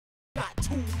Got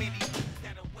too many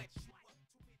that'll wet you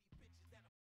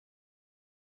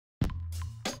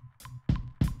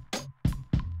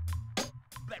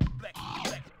up. Black.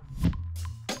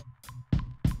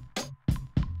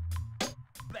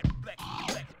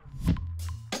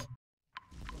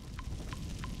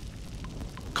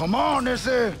 Come on,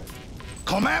 ese.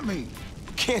 Come at me.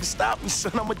 Can't stop me,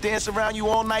 son. I'ma dance around you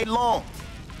all night long.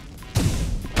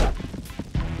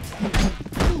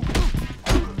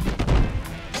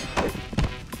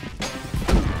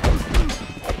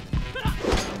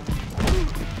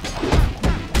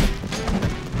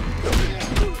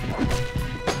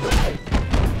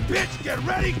 Bitch, get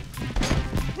ready.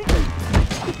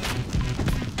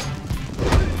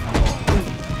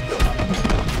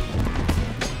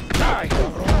 Die,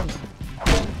 cabrón.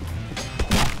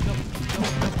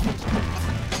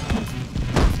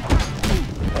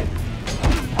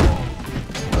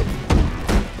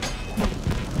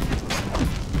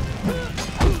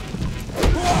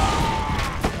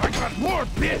 I got more,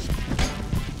 bitch.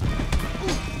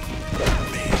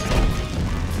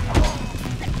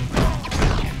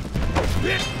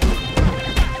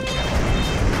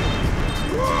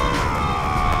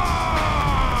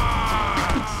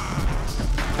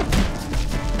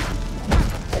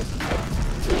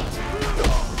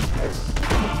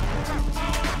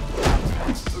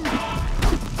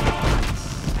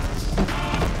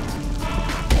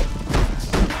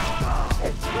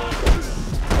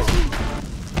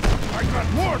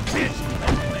 More, bitch!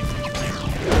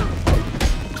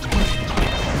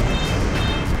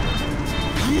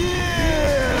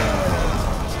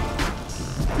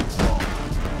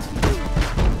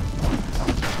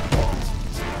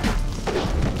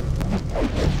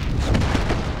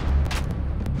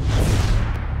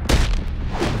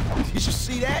 Did you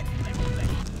see that?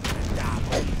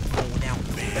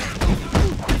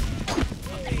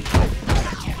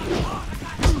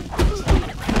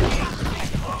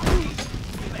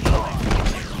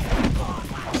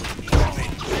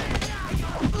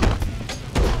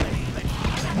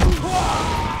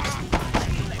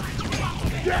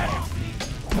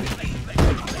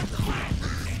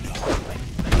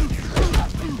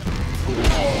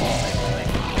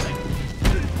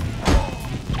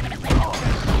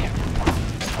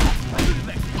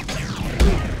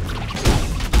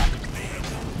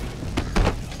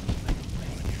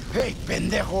 Hey,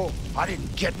 pendejo, I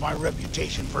didn't get my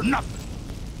reputation for nothing.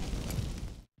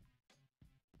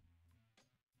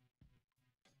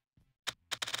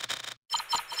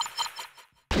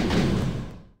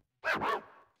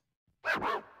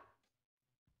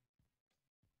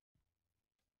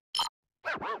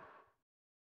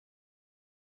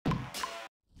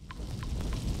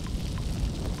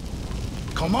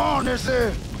 Come on,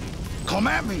 ese. Come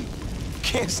at me.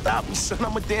 Can't stop me, son.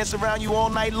 I'ma dance around you all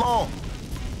night long.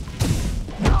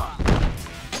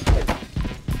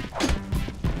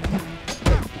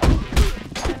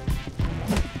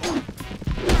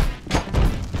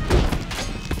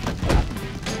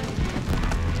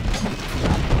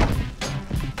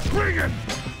 Bring it!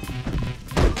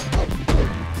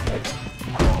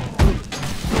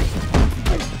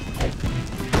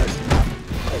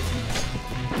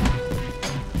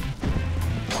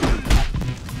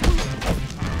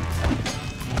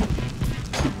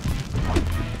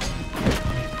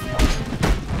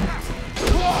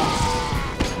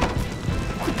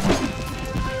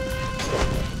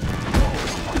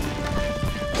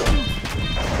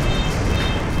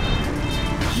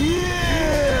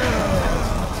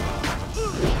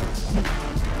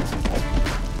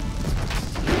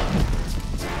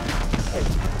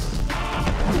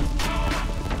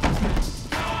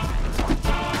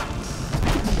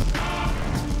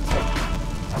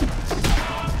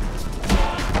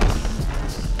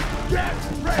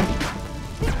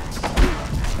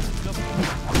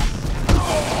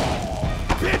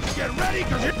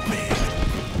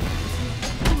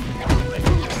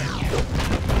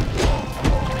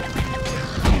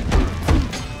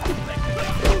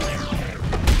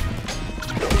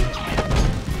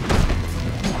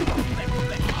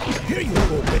 Here you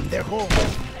go, pendejo.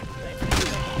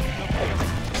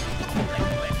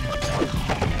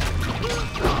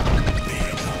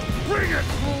 Bring it!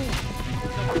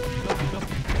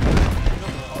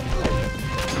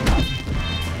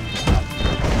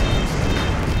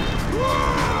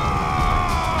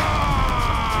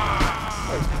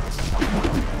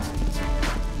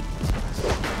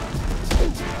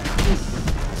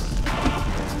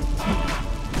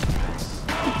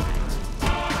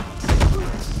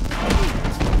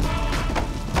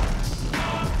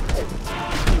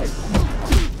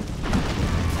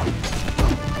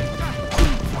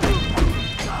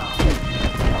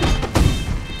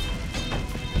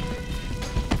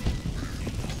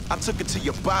 I took it to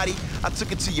your body, I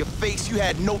took it to your face. You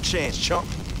had no chance, chump.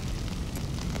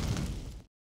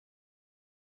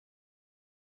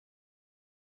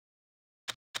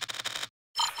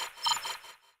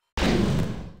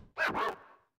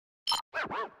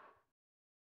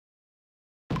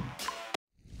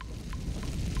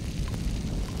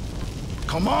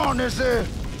 Come on, ese.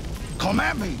 Come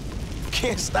at me.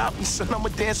 Can't stop me, son. I'ma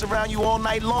dance around you all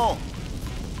night long.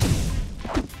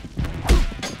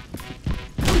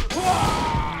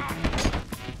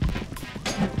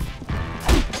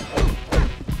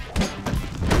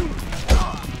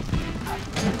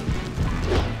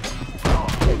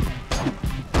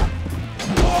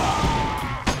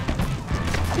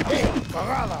 Hey,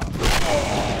 cagada.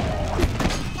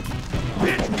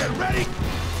 Bitch, get ready.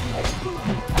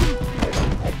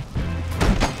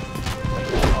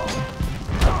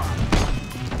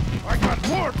 I got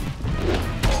more.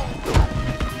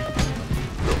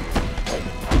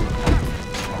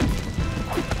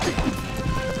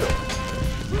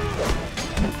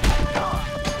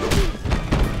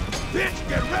 Bitch,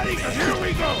 get ready, 'cause here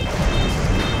we go.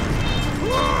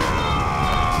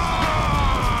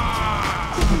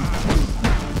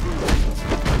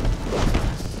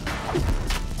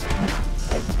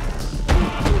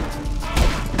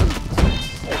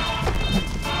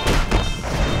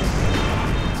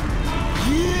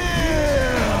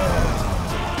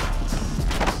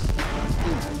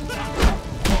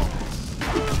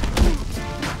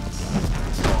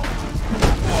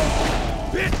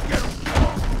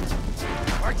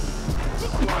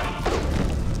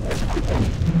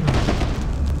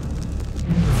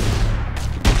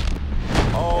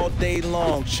 All day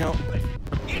long, chump.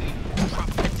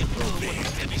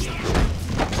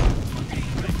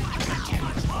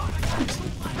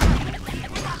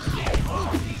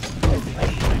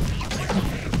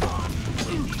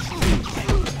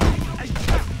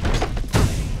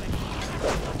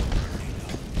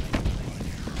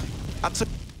 I took...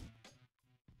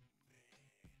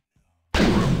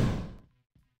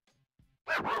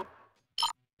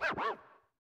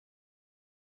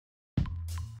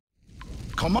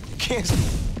 Come on. Can't...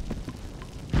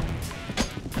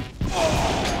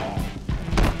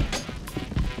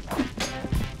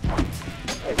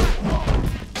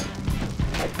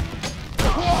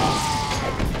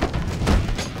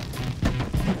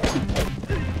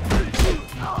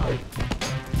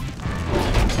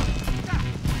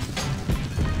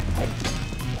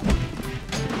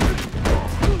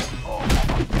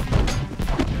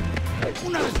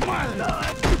 Una desmadre.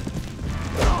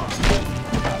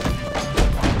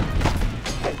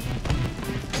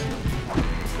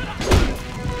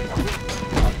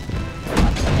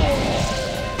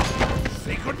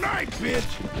 Say goodnight,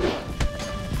 bitch.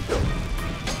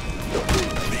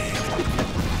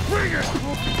 Bring it.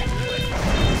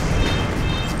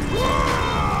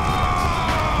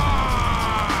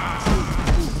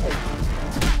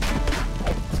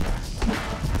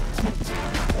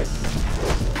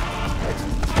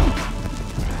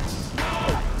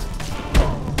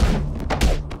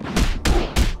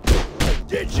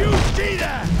 Did you see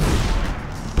that?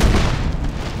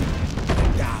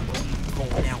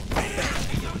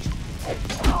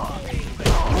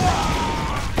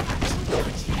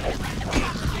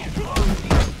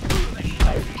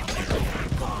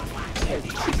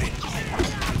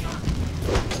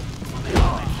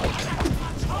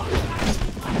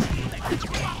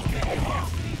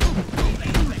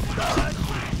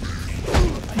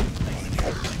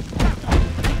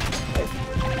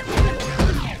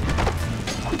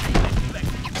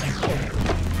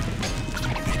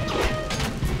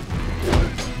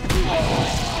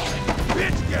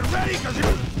 Bitch, get ready, 'cause you...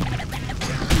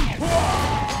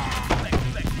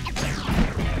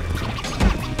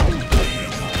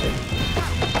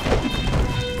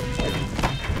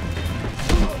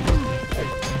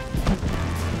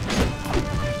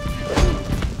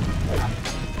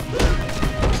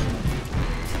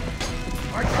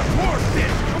 I got more,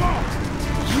 bitch, come on!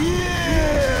 Yeah!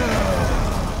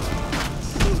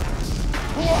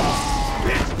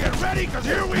 Bitch, get ready, 'cause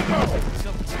here we go!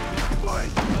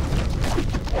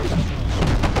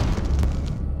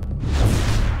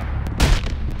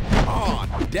 Oh,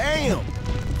 damn!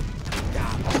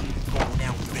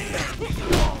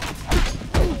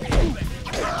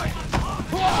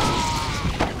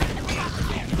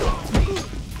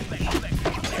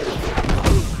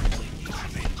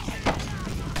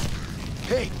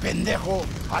 Hey, pendejo,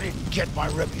 I didn't get my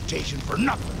reputation for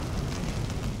nothing.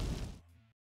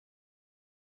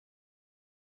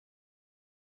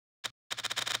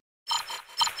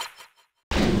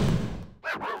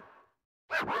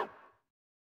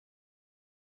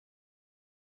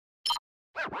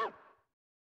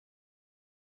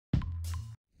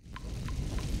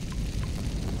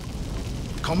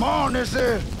 Come on,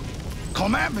 ese.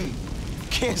 Come at me.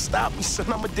 Can't stop me,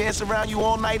 son. I'ma dance around you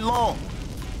all night long.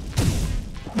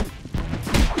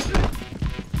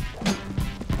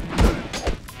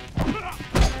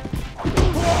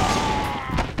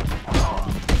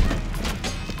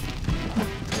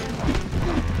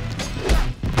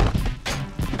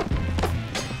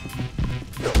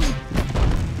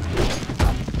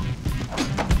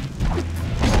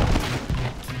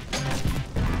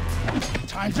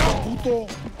 Time's up, puto.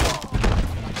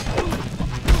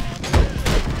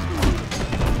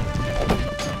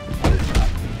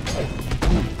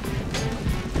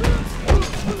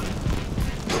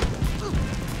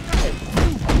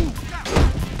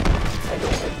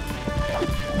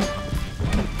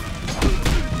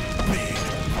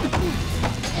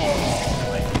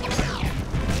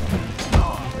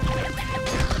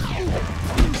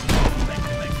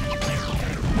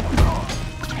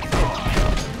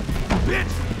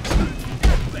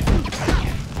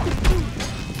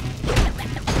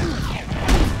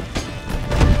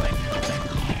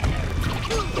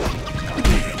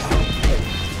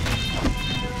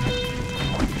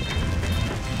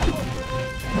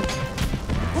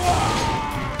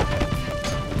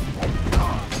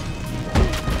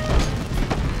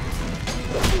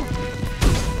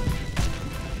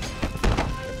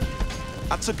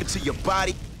 I took it to your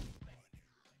body.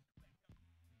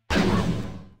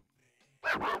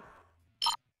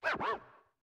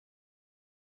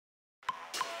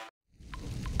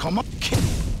 Come on.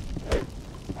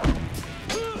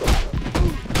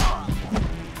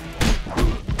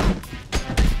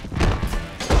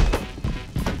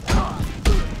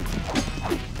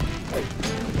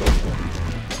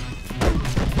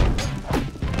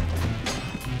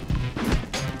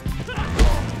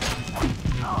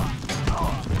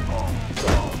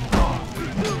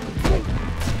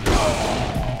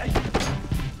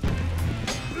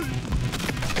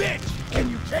 Bitch, can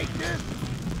you take this?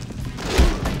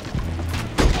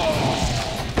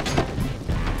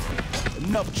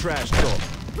 Enough trash talk.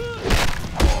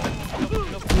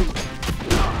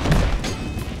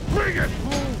 Bring it,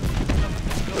 fool!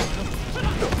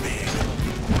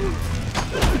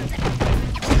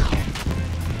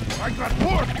 I got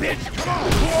more, bitch! Come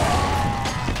on!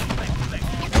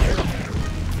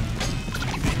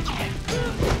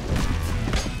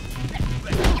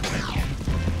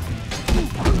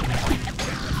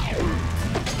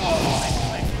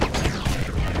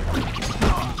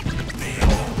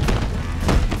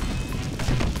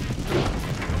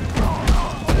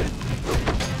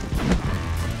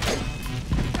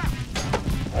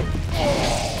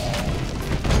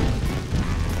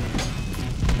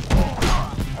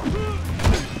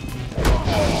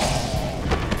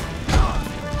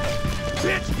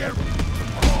 Bitch, get...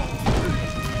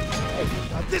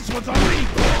 Now this one's on me!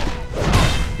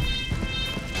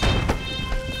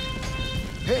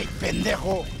 Hey,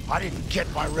 pendejo! I didn't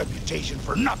get my reputation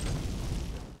for nothing!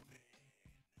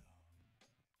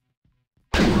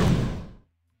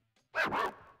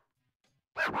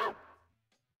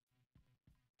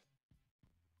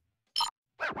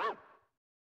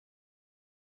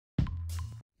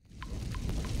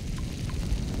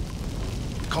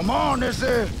 Come on,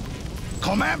 ese!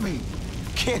 Come at me!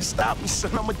 Can't stop me,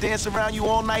 son. I'ma dance around you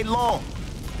all night long.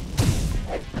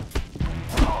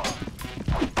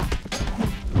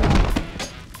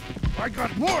 I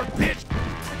got more, bitch!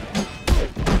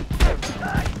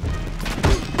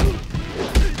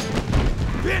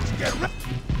 Bitch, get ready!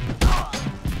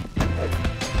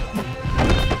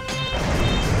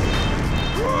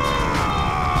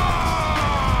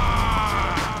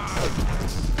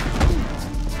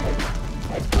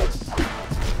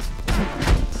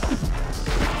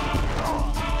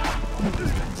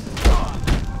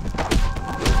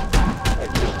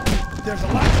 There's a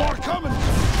lot more coming!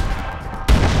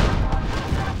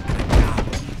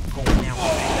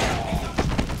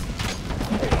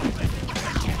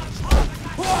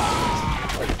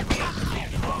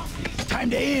 Time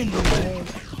to end, man.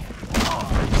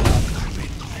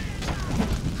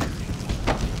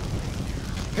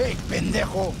 Hey,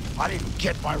 pendejo! I didn't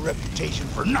get my reputation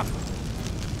for nothing!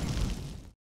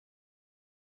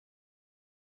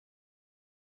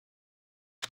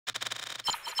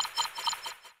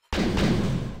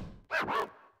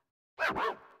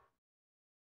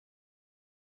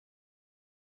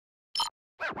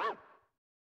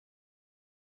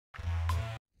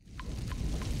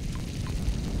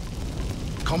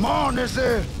 Come on,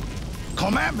 ese!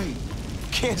 Come at me!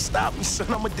 Can't stop me,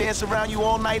 son. I'ma dance around you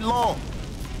all night long.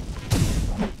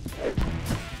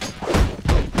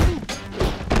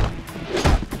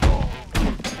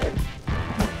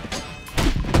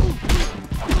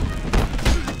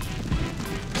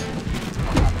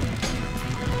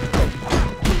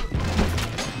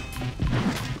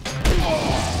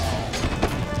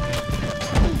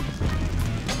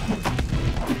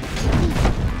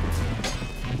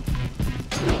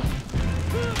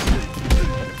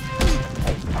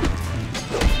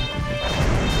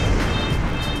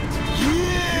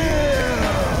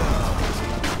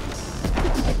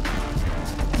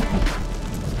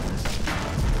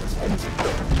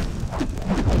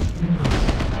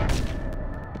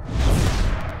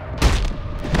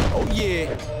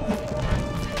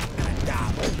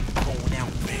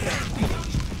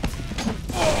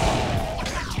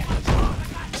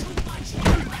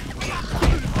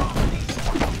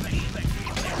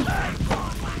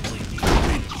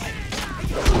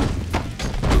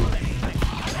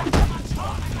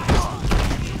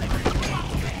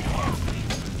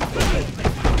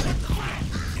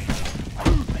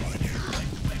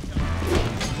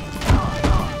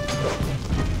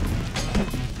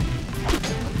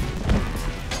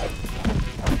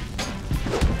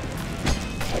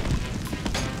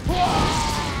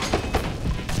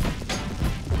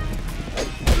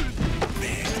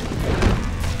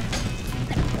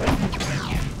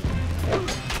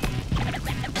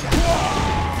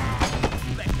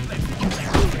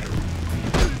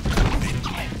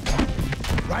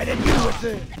 Right at you with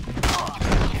it.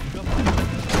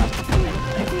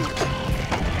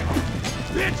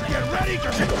 Bitch, get ready,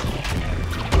 cause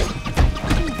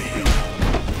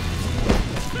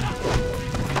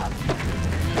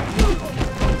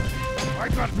I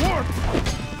got more.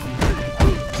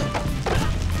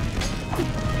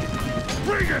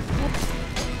 Bring it.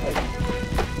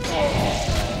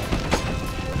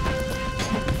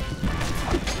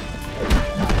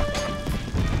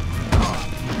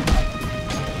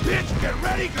 Bitch, get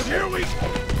ready, cause here we go.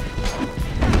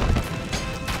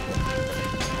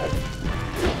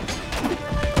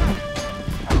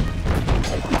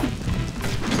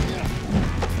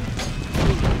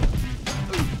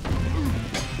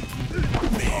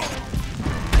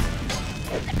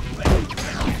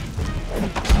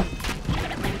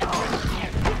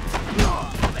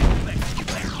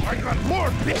 I got more,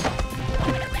 bitch.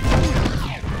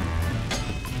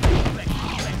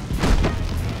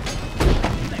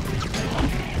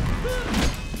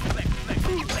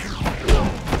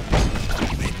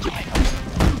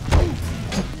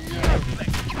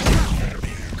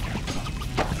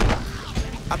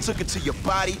 I took it to your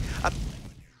body.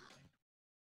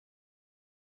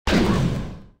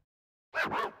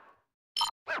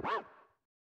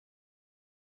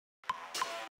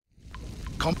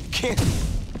 Come, kid.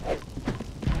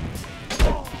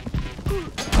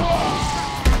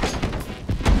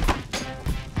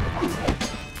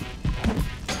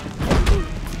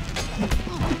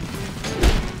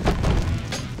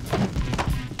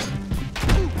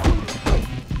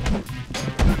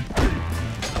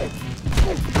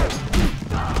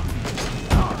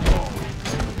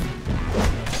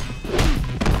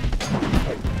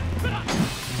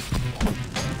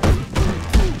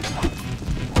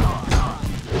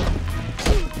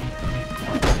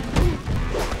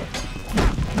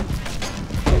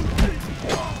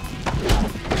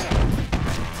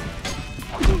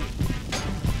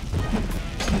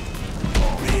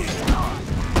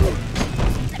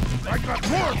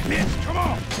 More, bitch! Come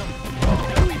on!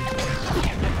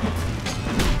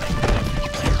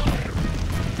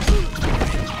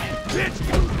 Bitch!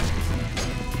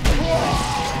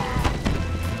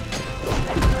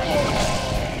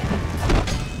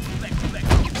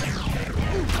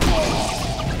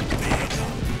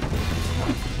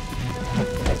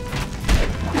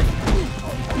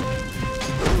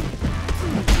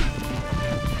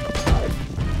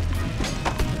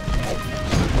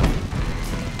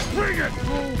 Bring it,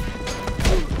 fool!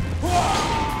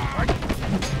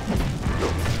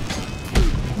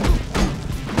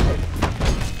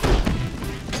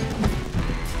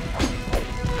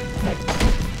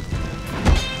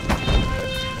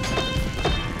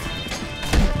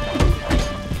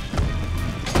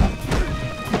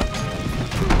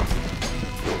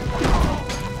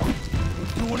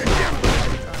 Doing it again!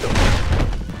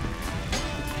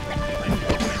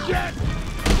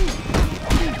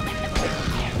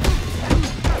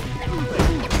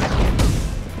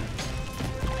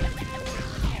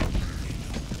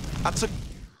 I took.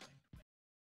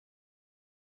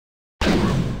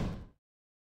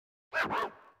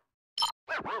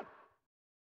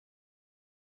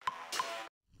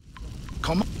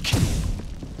 Come on.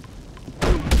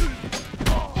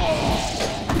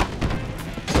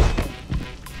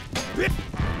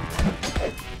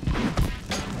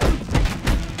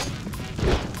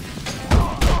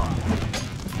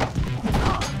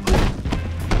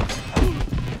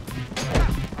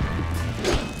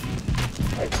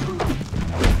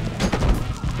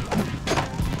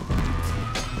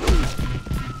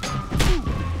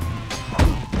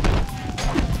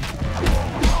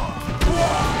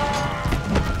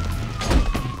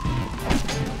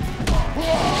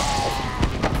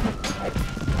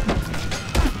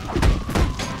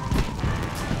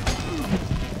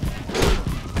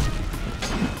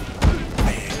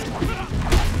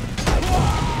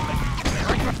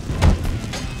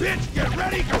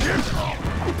 ready, 'cause here's...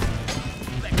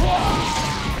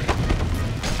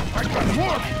 I got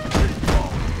more!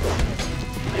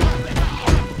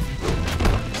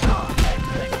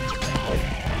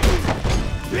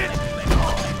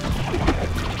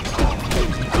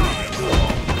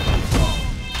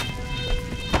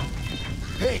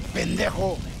 Hey,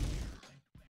 pendejo!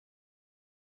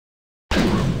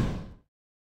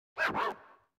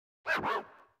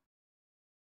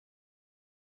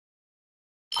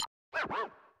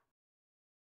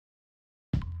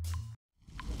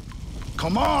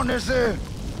 Come on, ese!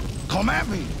 Come at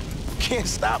me! Can't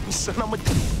stop me, son. I'm a...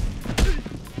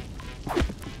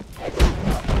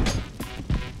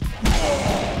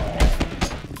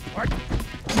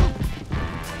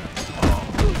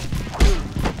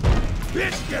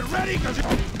 Bitch, get ready, 'cause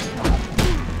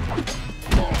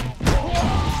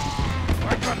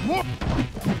I got more!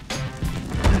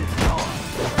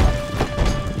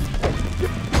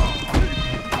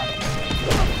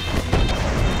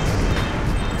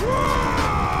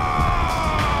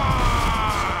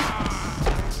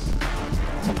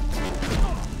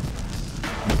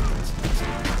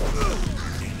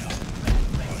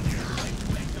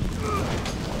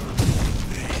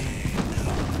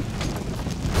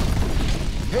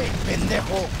 Hey,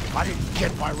 pendejo! I didn't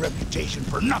get my reputation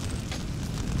for nothing!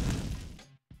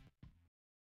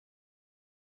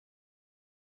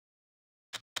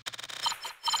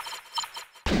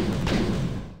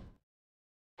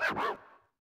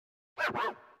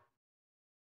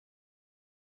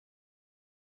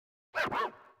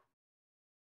 Wow.